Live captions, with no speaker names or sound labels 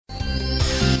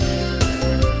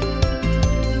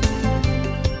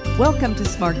Welcome to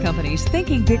Smart Company's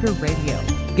Thinking Bigger Radio.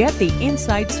 Get the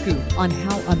inside scoop on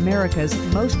how America's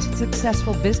most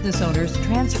successful business owners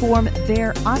transform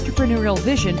their entrepreneurial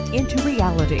vision into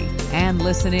reality. And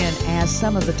listen in as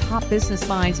some of the top business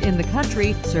minds in the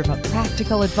country serve up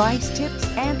practical advice, tips,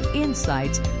 and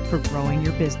insights for growing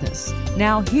your business.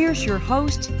 Now, here's your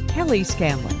host, Kelly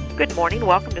Scanlon. Good morning.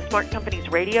 Welcome to Smart Companies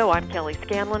Radio. I'm Kelly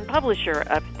Scanlon, publisher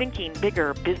of Thinking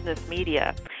Bigger Business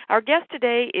Media. Our guest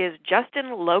today is Justin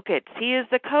Lokitz. He is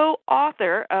the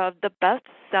co-author of the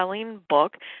best-selling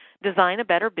book, Design a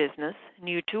Better Business,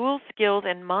 New Tools, Skills,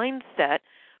 and Mindset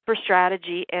for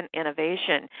Strategy and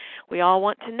Innovation. We all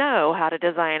want to know how to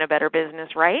design a better business,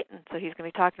 right? And so he's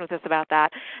going to be talking with us about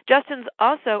that. Justin's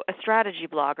also a strategy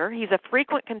blogger. He's a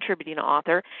frequent contributing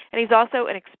author, and he's also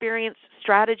an experienced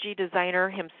strategy designer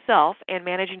himself and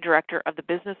managing director of the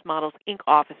Business Models Inc.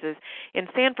 offices in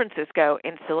San Francisco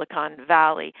and Silicon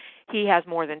Valley. He has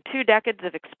more than 2 decades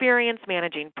of experience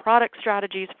managing product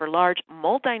strategies for large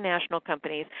multinational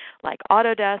companies like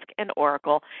Autodesk and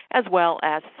Oracle, as well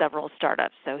as several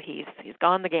startups. So he's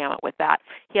gone the gamut with that.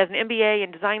 He has an MBA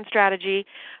in design strategy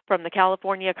from the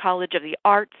California College of the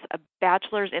Arts, a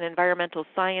bachelor's in environmental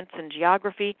science and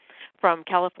geography from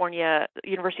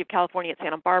University of California at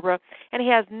Santa Barbara, and he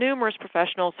has numerous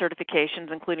professional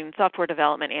certifications, including software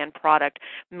development and product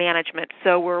management.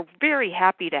 So we're very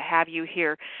happy to have you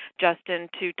here, Justin,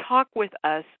 to talk with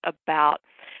us about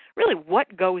really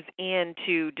what goes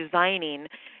into designing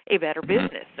a better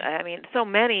business. I mean, so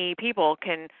many people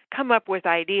can come up with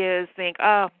ideas, think,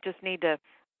 just need to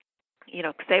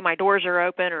say my doors are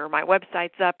open or my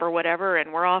website's up or whatever,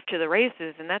 and we're off to the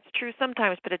races. And that's true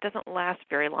sometimes, but it doesn't last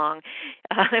very long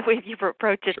if you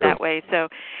approach it that way. So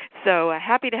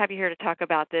happy to have you here to talk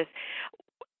about this.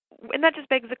 And that just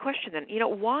begs the question then,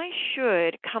 why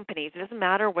should companies, it doesn't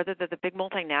matter whether they're the big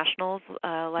multinationals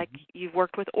like you've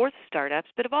worked with or the startups,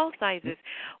 but of all sizes,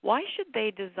 why should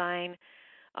they design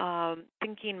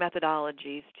thinking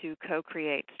methodologies to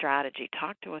co-create strategy?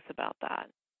 Talk to us about that.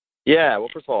 Yeah, well,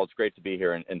 first of all, it's great to be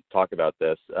here and talk about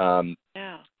this. And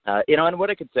what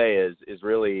I could say is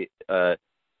really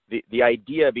the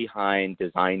idea behind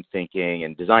design thinking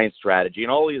and design strategy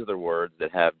and all these other words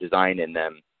that have design in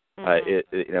them.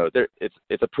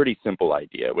 It's a pretty simple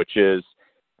idea, which is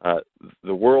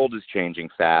the world is changing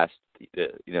fast.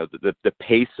 The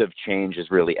pace of change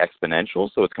is really exponential,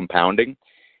 so it's compounding.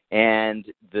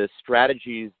 And the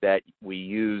strategies that we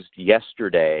used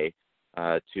yesterday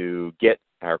to get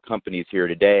our companies here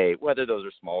today, whether those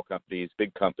are small companies,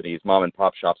 big companies, mom and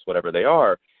pop shops, whatever they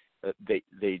are,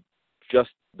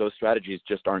 those strategies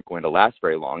just aren't going to last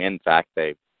very long. In fact,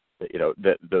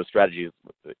 those strategies,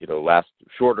 last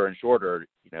shorter and shorter.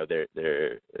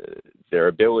 Their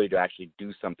ability to actually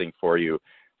do something for you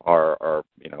are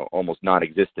almost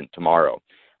non-existent tomorrow.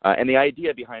 And the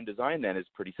idea behind design then is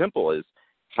pretty simple: is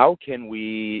how can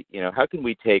we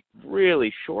take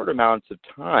really short amounts of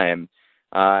time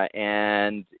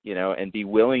and be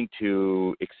willing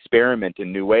to experiment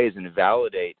in new ways and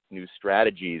validate new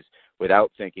strategies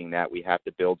without thinking that we have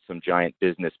to build some giant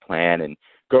business plan and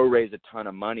go raise a ton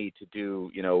of money to do,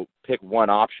 pick one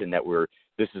option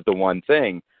this is the one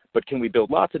thing. But can we build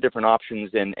lots of different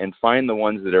options and find the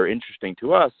ones that are interesting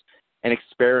to us and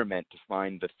experiment to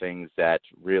find the things that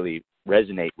really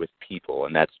resonate with people?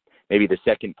 And that's maybe the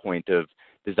second point of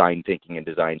design thinking and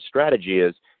design strategy,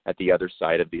 is at the other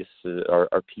side of this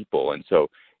are people. And so,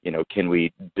 can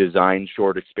we design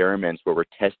short experiments where we're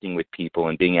testing with people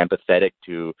and being empathetic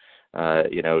to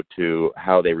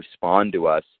how they respond to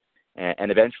us,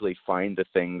 and eventually find the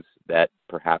things that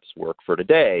perhaps work for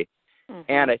today.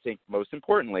 Mm-hmm. And I think most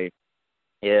importantly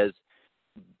is,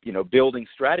 building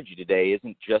strategy today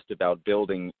isn't just about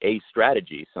building a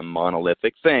strategy, some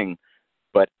monolithic thing,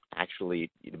 but actually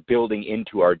building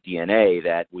into our DNA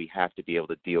that we have to be able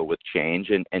to deal with change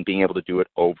and being able to do it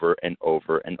over and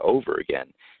over and over again,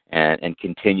 and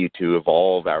continue to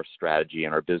evolve our strategy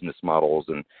and our business models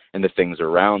and the things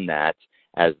around that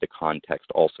as the context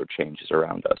also changes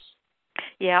around us.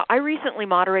 Yeah, I recently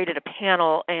moderated a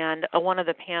panel, and one of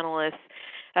the panelists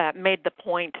made the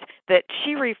point that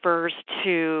she refers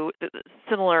to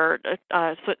similar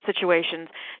situations.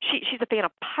 She's a fan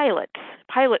of pilot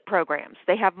programs.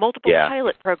 They have multiple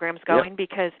pilot programs going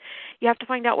because you have to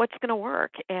find out what's going to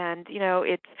work. And,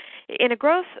 it's in a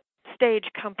growth stage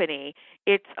company,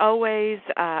 it's always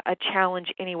a challenge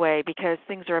anyway, because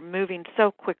things are moving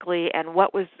so quickly, and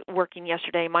what was working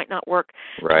yesterday might not work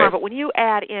tomorrow. But when you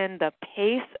add in the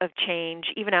pace of change,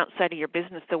 even outside of your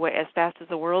business, the way as fast as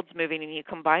the world's moving, and you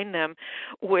combine them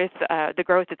with the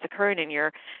growth that's occurring in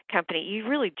your company, you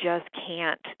really just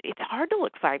can't it's hard to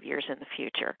look 5 years in the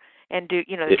future and do,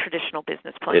 the traditional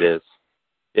business plan. It is.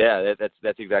 Yeah,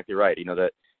 that's exactly right.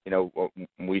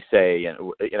 We say,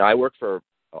 I work for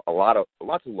lots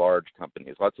of large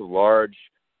companies, lots of large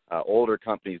older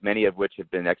companies, many of which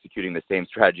have been executing the same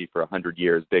strategy for 100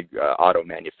 years, big auto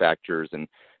manufacturers and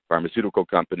pharmaceutical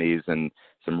companies and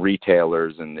some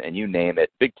retailers and you name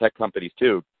it, big tech companies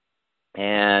too.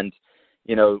 And,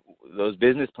 those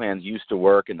business plans used to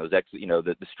work, and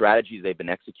the strategies they've been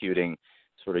executing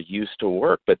sort of used to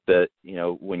work. But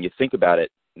when you think about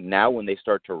it, now when they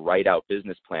start to write out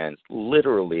business plans,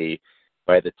 literally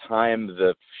by the time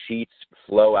the sheets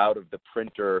flow out of the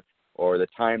printer or the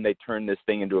time they turn this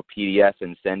thing into a PDF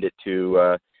and send it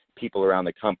to people around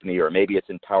the company, or maybe it's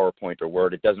in PowerPoint or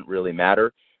Word, it doesn't really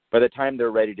matter. By the time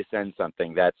they're ready to send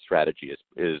something, that strategy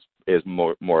is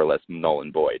more or less null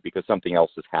and void because something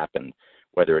else has happened,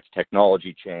 whether it's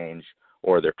technology change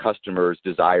or their customers'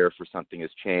 desire for something has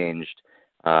changed,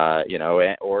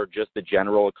 or just the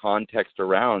general context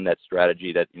around that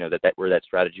strategy that where that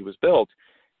strategy was built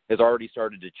has already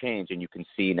started to change. And you can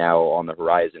see now on the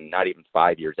horizon, not even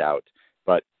 5 years out,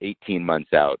 but 18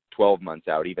 months out, 12 months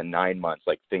out, even 9 months,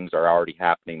 like things are already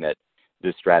happening that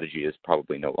this strategy is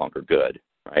probably no longer good,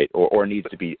 right? Or needs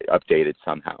to be updated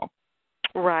somehow.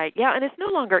 Right. Yeah, and it's no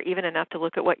longer even enough to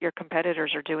look at what your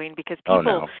competitors are doing because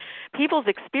people's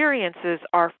experiences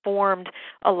are formed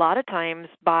a lot of times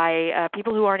by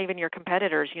people who aren't even your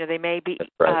competitors. They may be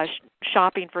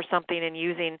shopping for something and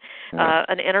using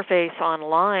an interface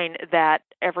online that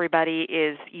everybody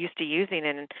is used to using,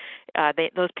 and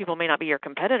those people may not be your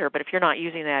competitor, but if you're not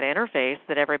using that interface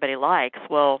that everybody likes,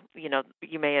 well,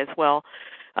 you may as well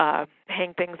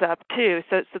hang things up too.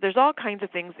 So there's all kinds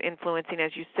of things influencing,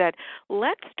 as you said.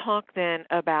 Let's talk then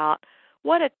about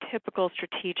what a typical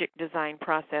strategic design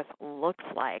process looks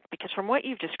like, because from what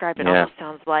you've described, it almost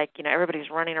sounds like everybody's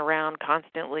running around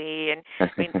constantly, and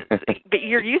but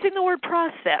you're using the word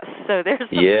process, so there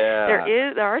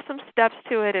are some steps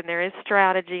to it, and there is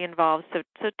strategy involved.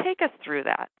 So take us through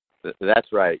that.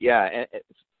 That's right. Yeah. And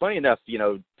funny enough,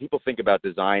 people think about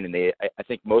design, and I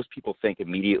think most people think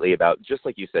immediately about, just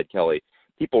like you said, Kelly,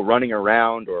 people running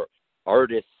around or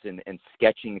artists and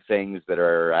sketching things that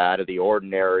are out of the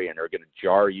ordinary and are going to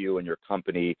jar you and your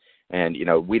company. And,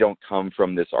 we don't come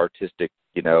from this artistic,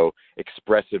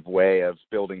 expressive way of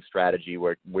building strategy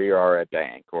where we are a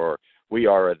bank or we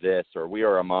are a this or we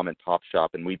are a mom and pop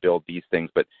shop and we build these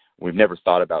things, but we've never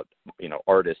thought about,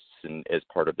 artists as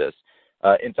part of this.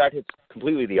 In fact, it's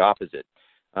completely the opposite.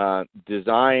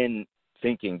 Design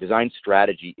thinking, design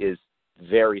strategy is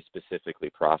very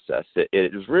specifically processed. It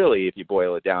is really, if you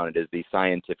boil it down, it is the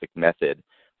scientific method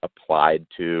applied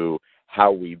to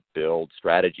how we build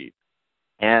strategy.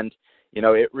 And,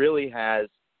 it really has,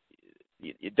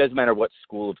 it doesn't matter what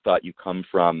school of thought you come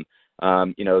from,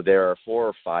 there are 4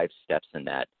 or 5 steps in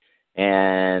that.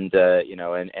 And,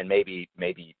 and maybe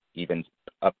even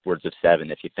upwards of 7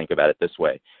 if you think about it this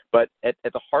way. But at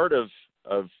the heart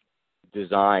of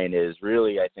design is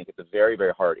really, I think, at the very,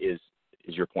 very heart is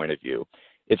your point of view.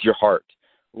 It's your heart.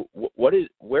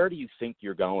 Where do you think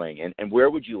you're going, and where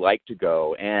would you like to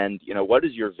go? And, what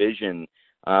is your vision,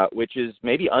 which is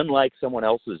maybe unlike someone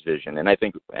else's vision? And I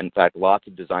think, in fact, lots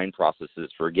of design processes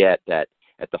forget that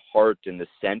at the heart and the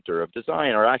center of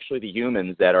design are actually the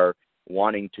humans that are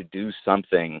wanting to do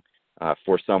something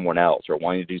for someone else, or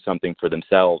wanting to do something for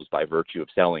themselves by virtue of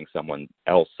selling someone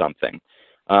else something.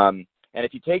 And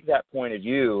if you take that point of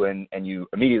view and you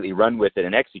immediately run with it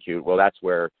and execute, well, that's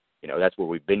where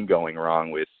we've been going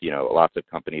wrong with, lots of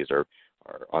companies are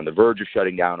on the verge of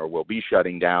shutting down or will be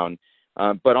shutting down.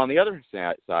 But on the other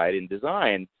side, in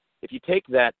design, if you take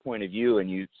that point of view and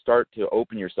you start to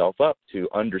open yourself up to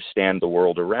understand the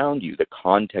world around you, the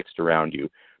context around you,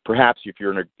 perhaps if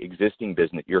you're in an existing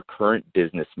business, your current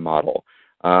business model,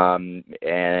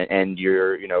 and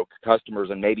your, customers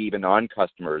and maybe even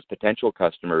non-customers, potential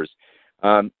customers,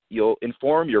 you'll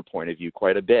inform your point of view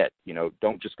quite a bit.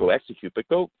 Don't just go execute, but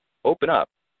go open up,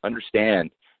 understand,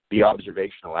 be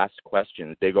observational, ask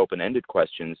questions, big open-ended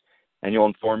questions, and you'll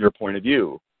inform your point of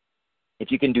view. If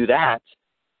you can do that,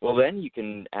 well, then you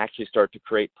can actually start to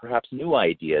create perhaps new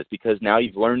ideas because now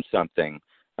you've learned something.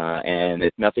 And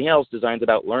if nothing else, design's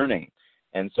about learning.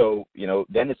 And so,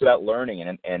 then it's about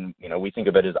learning. And we think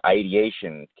of it as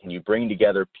ideation. Can you bring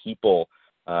together people,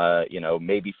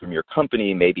 maybe from your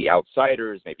company, maybe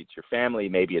outsiders, maybe it's your family,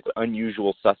 maybe it's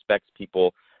unusual suspects,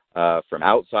 people from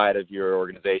outside of your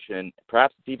organization,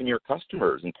 perhaps it's even your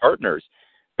customers and partners.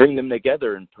 Bring them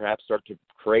together and perhaps start to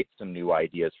create some new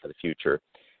ideas for the future.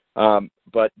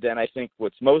 But then I think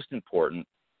what's most important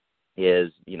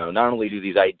is, not only do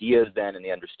these ideas then and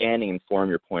the understanding inform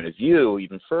your point of view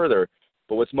even further,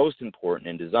 but what's most important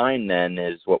in design then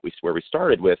is where we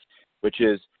started with, which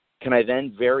is, can I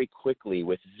then very quickly,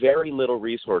 with very little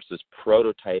resources,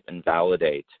 prototype and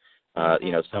validate,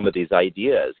 some of these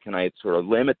ideas? Can I sort of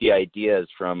limit the ideas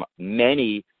from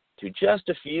many to just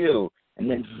a few, and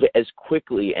then as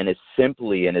quickly and as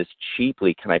simply and as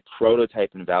cheaply can I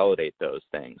prototype and validate those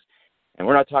things? And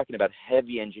we're not talking about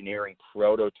heavy engineering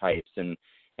prototypes and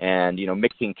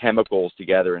mixing chemicals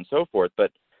together and so forth,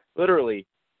 but literally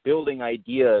building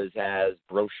ideas as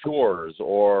brochures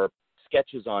or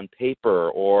sketches on paper,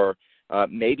 or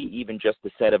maybe even just a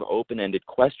set of open-ended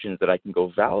questions that I can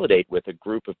go validate with a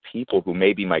group of people who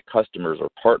may be my customers or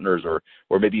partners or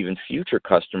maybe even future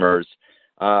customers,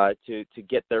 to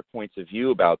get their points of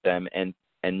view about them,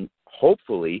 and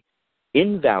hopefully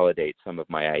invalidate some of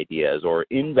my ideas or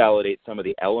invalidate some of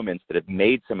the elements that have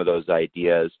made some of those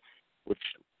ideas, which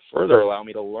further allow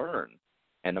me to learn.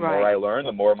 And the more I learn,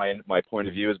 the more my point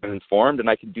of view has been informed, and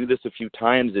I can do this a few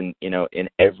times in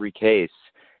every case.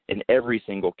 In every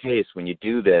single case, when you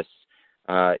do this,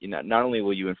 not only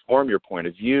will you inform your point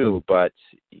of view, but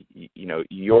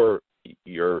your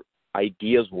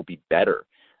ideas will be better.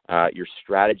 Your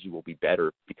strategy will be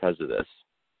better because of this.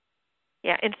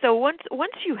 Yeah, and so once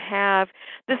you have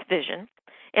this vision,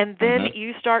 and then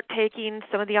you start taking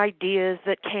some of the ideas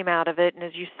that came out of it, and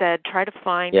as you said, try to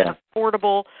find an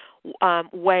affordable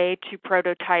way to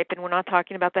prototype. And we're not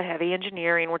talking about the heavy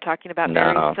engineering. We're talking about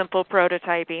very simple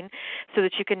prototyping so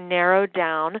that you can narrow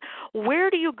down. Where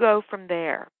do you go from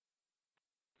there?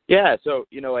 Yeah, so,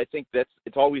 I think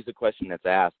it's always the question that's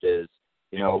asked is,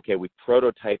 okay, we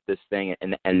prototype this thing,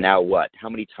 and now what? How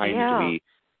many times do we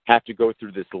have to go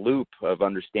through this loop of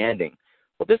understanding?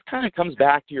 Well, this kind of comes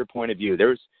back to your point of view.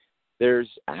 There's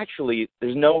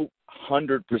no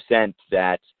 100%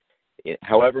 that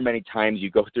however many times you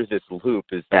go through this loop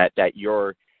is that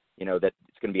you're, that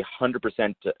it's going to be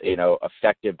 100%,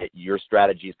 effective, that your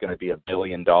strategy is going to be $1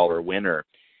 billion winner.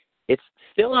 It's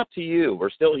still up to you.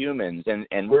 We're still humans,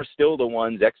 and we're still the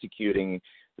ones executing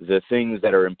the things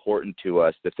that are important to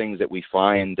us, the things that we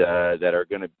find that are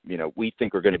going to, we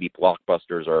think are going to be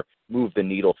blockbusters or move the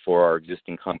needle for our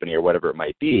existing company or whatever it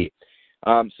might be.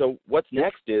 So what's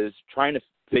next is trying to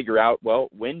figure out, well,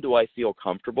 when do I feel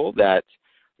comfortable that,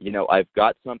 I've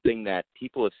got something that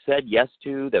people have said yes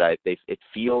to, that it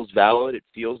feels valid, it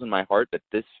feels in my heart that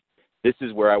this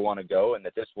is where I want to go, and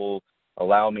that this will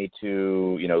allow me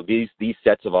to, these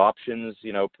sets of options,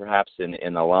 perhaps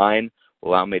in a line,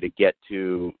 allow me to get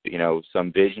to,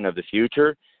 some vision of the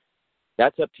future.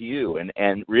 That's up to you.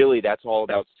 And really that's all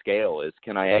about scale, is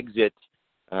can I exit,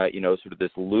 sort of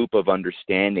this loop of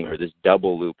understanding, or this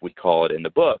double loop, we call it in the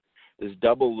book, this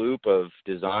double loop of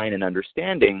design and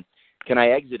understanding. Can I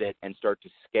exit it and start to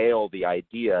scale the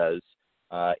ideas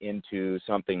into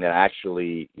something that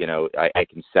actually, I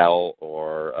can sell,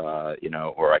 or,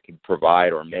 or I can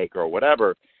provide or make or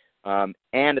whatever. And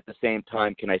at the same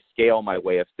time, can I scale my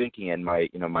way of thinking and my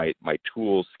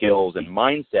tools, skills, and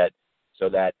mindset, so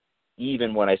that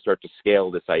even when I start to scale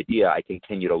this idea, I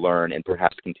continue to learn and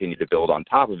perhaps continue to build on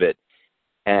top of it,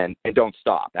 and don't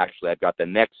stop. Actually, I've got the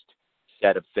next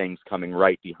set of things coming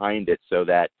right behind it, so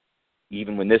that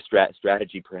even when this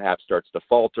strategy perhaps starts to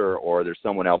falter, or there's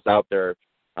someone else out there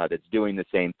that's doing the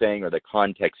same thing, or the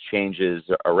context changes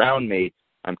around me,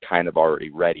 I'm kind of already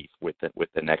ready with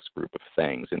the next group of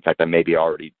things. In fact, I may be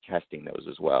already testing those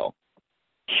as well.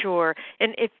 Sure.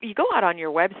 And if you go out on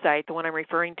your website, the one I'm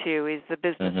referring to is the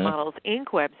Business Models Inc.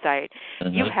 website.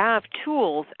 You have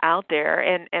tools out there,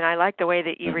 and I like the way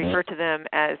that you refer to them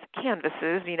as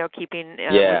canvases, keeping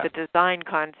with the design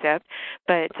concept.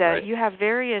 But you have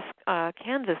various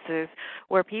canvases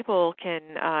where people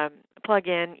can plug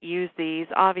in, use these,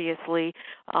 obviously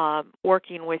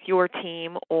working with your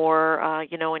team or,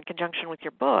 in conjunction with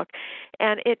your book.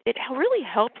 And it really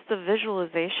helps the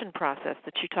visualization process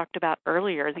that you talked about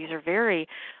earlier. These are very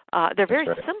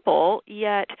simple,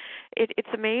 yet it's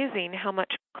amazing how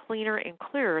much cleaner and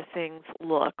clearer things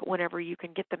look whenever you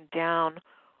can get them down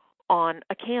on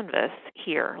a canvas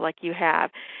here like you have.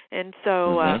 And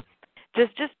so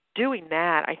just doing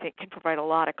that, I think, can provide a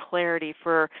lot of clarity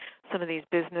for some of these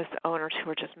business owners who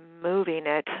are just moving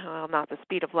at, not the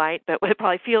speed of light, but it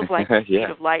probably feels like the speed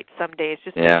of light some days.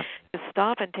 Just to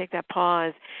stop and take that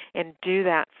pause and do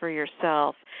that for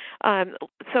yourself.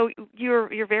 So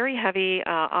you're very heavy,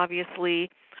 obviously,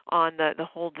 on the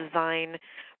whole design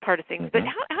part of things. But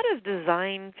how does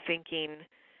design thinking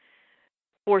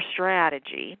for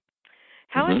strategy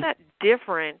How is that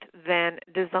different than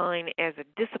design as a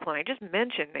discipline? I just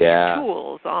mentioned that your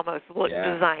tools almost look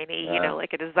designy,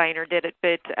 like a designer did it,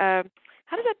 but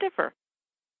how does that differ?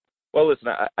 Well, listen,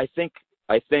 I think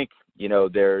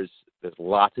there's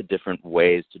lots of different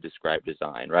ways to describe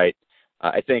design, right?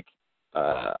 I think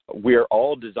we're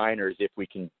all designers if we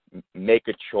can make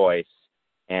a choice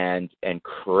and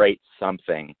create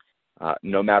something.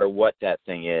 No matter what that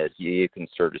thing is, you can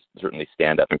certainly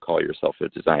stand up and call yourself a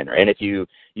designer. And if you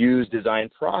use design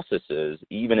processes,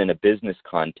 even in a business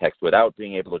context, without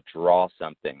being able to draw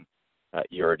something,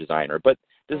 you're a designer. But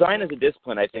design as a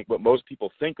discipline, I think what most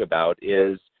people think about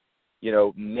is,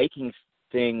 making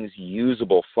things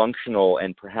usable, functional,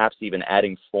 and perhaps even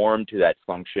adding form to that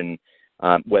function,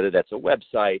 whether that's a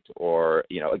website or,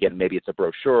 again, maybe it's a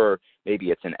brochure,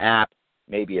 maybe it's an app,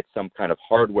 maybe it's some kind of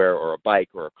hardware or a bike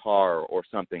or a car or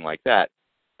something like that.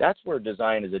 That's where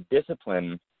design is a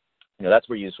discipline. That's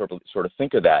where you sort of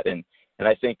think of that. And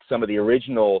I think some of the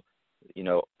original,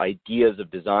 ideas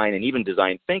of design and even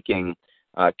design thinking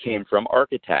came from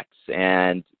architects.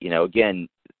 And, again,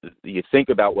 you think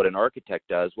about what an architect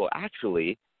does. Well,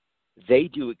 actually, they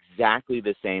do exactly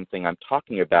the same thing I'm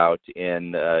talking about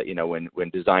in, when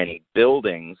designing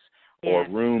buildings or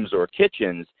rooms or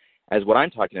kitchens, as what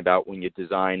I'm talking about when you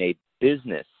design a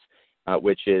business,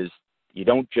 which is you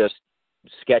don't just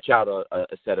sketch out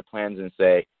a set of plans and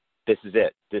say, this is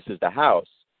it, this is the house.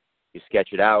 You sketch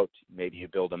it out, maybe you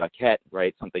build a maquette,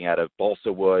 right, something out of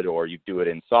balsa wood, or you do it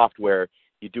in software.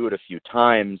 You do it a few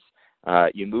times.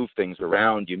 You move things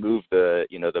around. You move the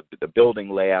building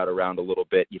layout around a little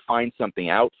bit. You find something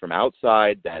out from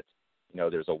outside that,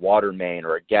 there's a water main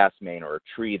or a gas main or a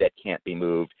tree that can't be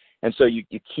moved. And so you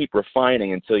keep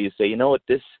refining until you say,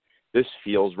 this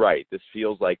feels right. This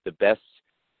feels like the best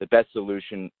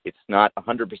solution. It's not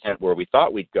 100% where we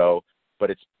thought we'd go,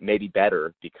 but it's maybe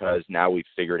better because now we've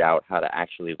figured out how to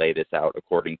actually lay this out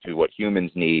according to what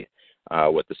humans need,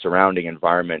 what the surrounding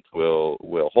environment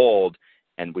will hold,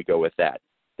 and we go with that.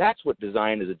 That's what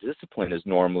design as a discipline is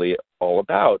normally all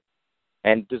about.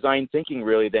 And design thinking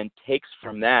really then takes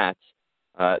from that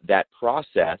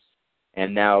process,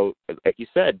 and now, like you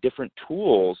said, different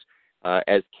tools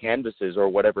as canvases or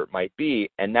whatever it might be,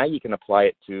 and now you can apply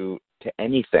it to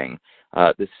anything.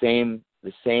 The same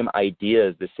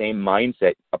ideas, the same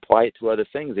mindset, apply it to other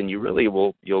things, and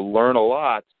you'll learn a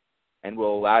lot, and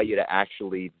will allow you to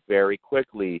actually very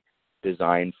quickly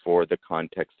design for the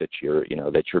context that your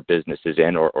business is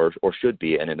in or should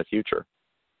be in the future.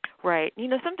 Right.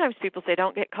 Sometimes people say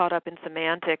don't get caught up in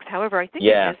semantics. However, I think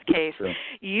in this case,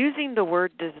 using the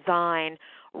word design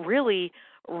really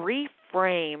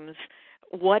reframes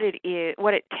what it is,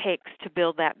 what it takes to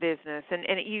build that business. And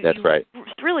you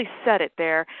really said it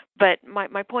there. But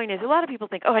my point is, a lot of people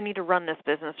think, I need to run this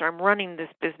business, or I'm running this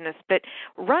business. But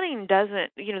running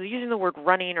doesn't, using the word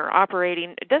running or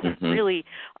operating, it doesn't really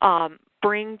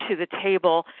bring to the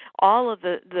table all of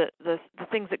the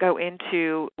things that go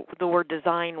into the word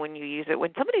design when you use it.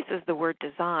 When somebody says the word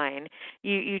design,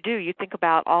 you think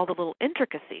about all the little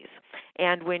intricacies.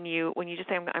 And when you just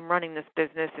say I'm running this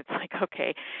business, it's like,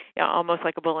 okay, almost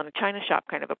like a bull in a china shop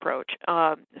kind of approach.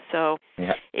 There's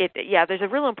a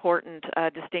real important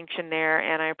distinction there,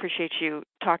 and I appreciate you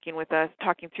talking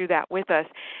through that with us.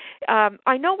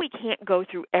 I know we can't go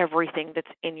through everything that's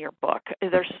in your book.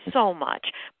 There's so much.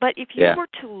 But if you were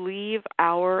to leave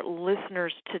our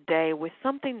listeners today with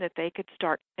something that they could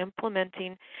start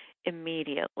implementing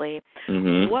immediately,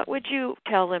 what would you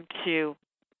tell them to,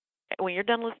 when you're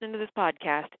done listening to this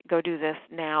podcast, go do this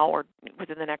now or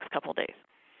within the next couple of days?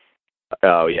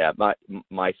 Oh, yeah.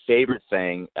 My favorite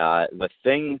thing, the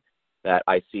thing that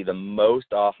I see the most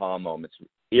aha moments,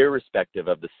 irrespective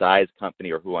of the size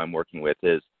company or who I'm working with,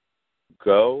 is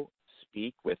go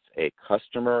speak with a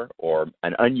customer or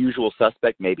an unusual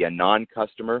suspect, maybe a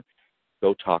non-customer.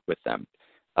 Go talk with them.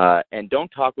 And don't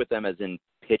talk with them as in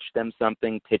pitch them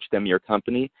something, pitch them your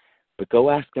company, but go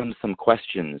ask them some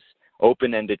questions,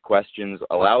 open-ended questions,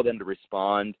 allow them to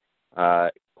respond,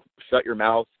 shut your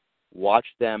mouth, watch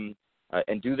them,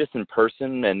 and do this in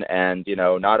person and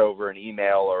not over an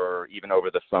email or even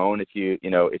over the phone if you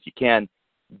can.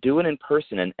 Do it in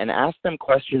person and ask them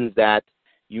questions that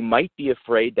you might be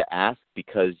afraid to ask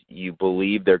because you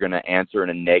believe they're going to answer in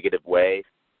a negative way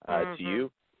to you.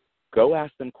 Go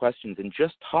ask them questions and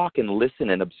just talk and listen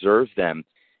and observe them.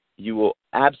 You will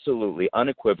absolutely,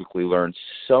 unequivocally learn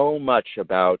so much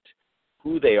about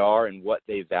who they are and what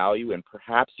they value, and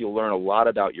perhaps you'll learn a lot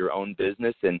about your own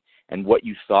business and what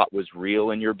you thought was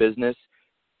real in your business.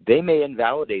 They may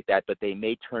invalidate that, but they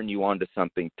may turn you on to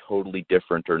something totally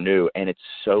different or new, and it's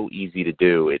so easy to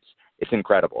do. it's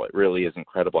incredible. It really is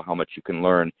incredible how much you can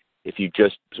learn if you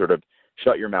just sort of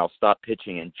shut your mouth, stop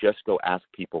pitching, and just go ask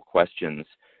people questions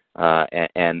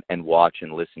and watch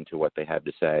and listen to what they have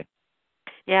to say.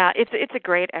 Yeah, it's a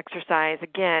great exercise.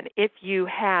 Again, if you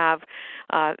have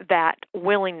that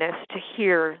willingness to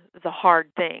hear the hard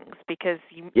things, because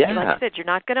like you said, they're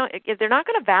not going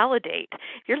to validate.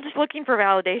 If you're just looking for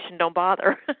validation, don't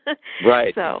bother.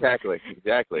 Right. So, exactly.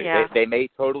 Yeah. They may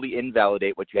totally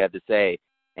invalidate what you have to say,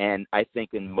 and I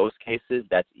think in most cases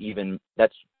that's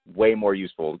way more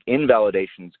useful.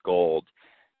 Invalidation's gold,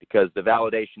 because the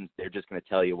validations, they're just going to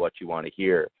tell you what you want to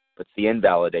hear. But the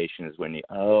invalidation is when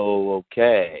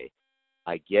okay,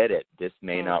 I get it. This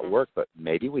may not work, but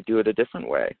maybe we do it a different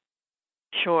way.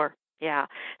 Sure. Yeah.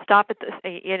 Stop at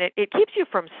it keeps you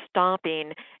from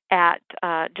stopping at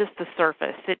just the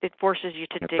surface. It forces you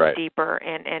to dig deeper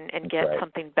and get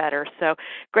something better. So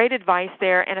great advice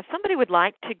there. And if somebody would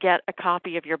like to get a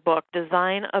copy of your book,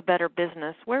 Design a Better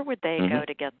Business, where would they go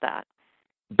to get that?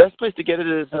 Best place to get it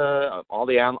is all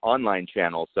the online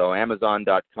channels. So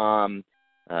Amazon.com.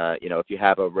 If you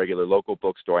have a regular local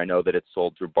bookstore, I know that it's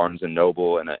sold through Barnes &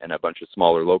 Noble and a bunch of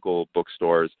smaller local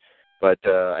bookstores. But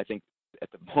I think at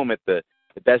the moment the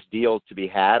best deals to be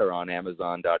had are on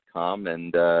Amazon.com,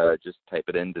 and just type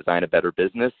it in, Design a Better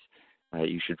Business.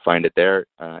 You should find it there.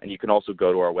 And you can also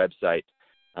go to our website,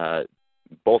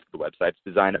 both of the websites,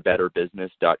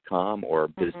 designabetterbusiness.com or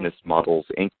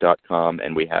businessmodelsinc.com,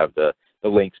 and we have the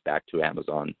links back to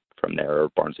Amazon from there, or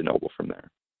Barnes & Noble from there.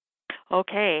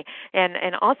 Okay, and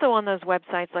also on those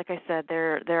websites, like I said,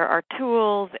 there are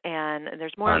tools and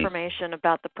there's more information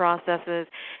about the processes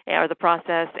or the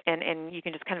process, and you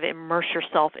can just kind of immerse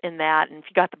yourself in that. And if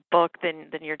you got the book, then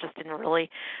you're just in really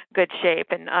good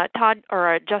shape. And Todd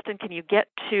or Justin, can you get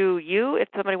to you if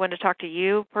somebody wanted to talk to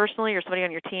you personally or somebody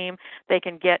on your team? They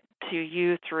can get to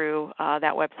you through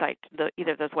that website,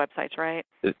 either of those websites, right?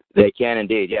 They can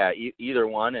indeed, yeah, either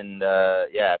one. And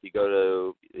if you go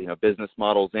to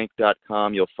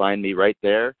businessmodelsinc.com, you'll find me right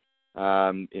there,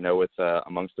 with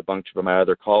amongst a bunch of my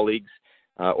other colleagues,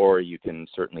 or you can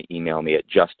certainly email me at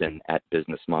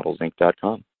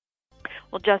justin@businessmodelsinc.com.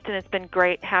 Well, Justin, it's been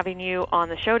great having you on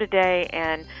the show today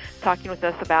and talking with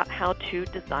us about how to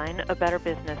design a better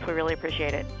business. We really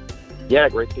appreciate it. Yeah,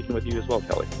 great speaking with you as well,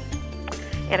 Kelly.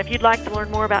 And if you'd like to learn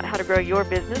more about how to grow your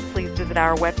business, please visit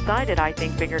our website at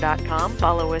ithinkbigger.com.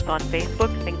 Follow us on Facebook,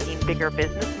 Thinking Bigger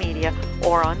Business Media,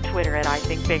 or on Twitter at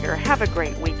ithinkbigger. Have a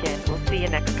great weekend. We'll see you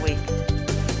next week.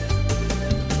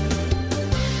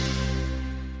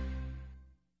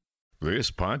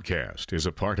 This podcast is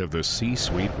a part of the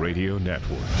C-Suite Radio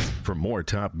Network. For more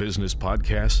top business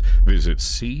podcasts, visit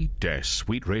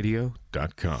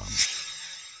c-suiteradio.com.